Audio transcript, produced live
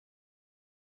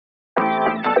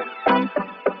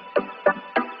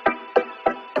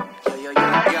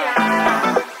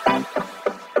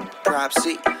Top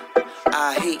C,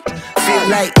 Ahee. Feel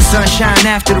like sunshine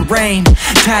after the rain.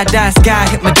 Tie-dye sky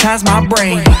hypnotize my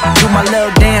brain. Do my little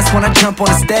dance when I jump on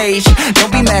the stage. Don't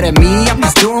be mad at me, I'm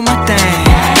just doing my thing.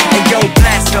 Hey yo,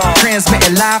 blast off,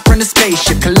 transmitting live from the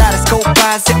spaceship. Kaleidoscope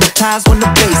eyes hypnotize when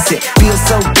the bass hit. Feels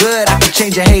so good, I can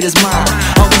change a hater's mind.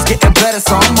 Always getting better,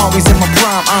 so I'm always in my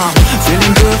prime.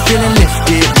 Feeling good, feeling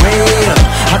lifted, way up.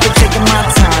 I've been taking my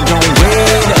time, don't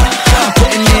wait up.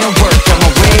 Putting in work, I'm a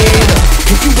wait up.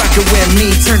 If you rockin' with me,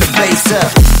 turn the bass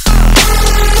up.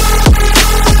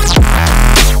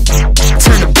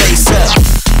 Turn the bass up.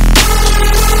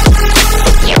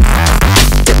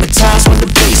 Hypnotize when the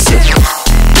bass hit.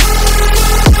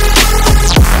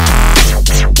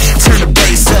 Turn the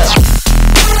bass up.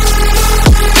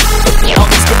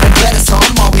 Always getting better, so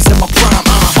I'm always in my prime.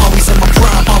 Always in my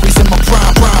prime, always in my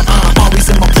prime, always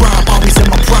in my prime, always in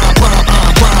my prime,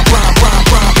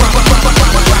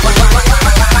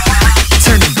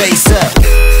 Turn the bass up.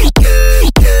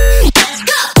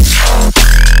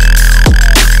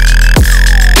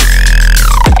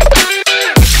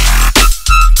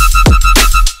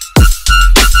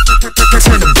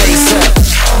 Turn the bass up.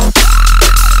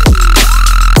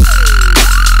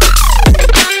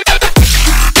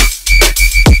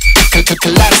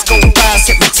 Kaleidoscope eyes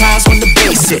hypnotize when the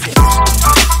bass hit.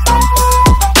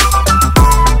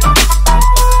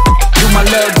 Do my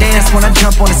little dance when I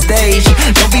jump on the stage.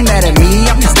 Don't be mad at me,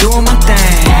 I'm just doing my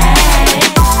thing.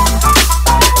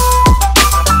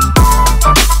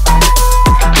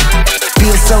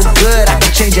 Feels so good, I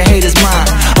can change a hater's mind.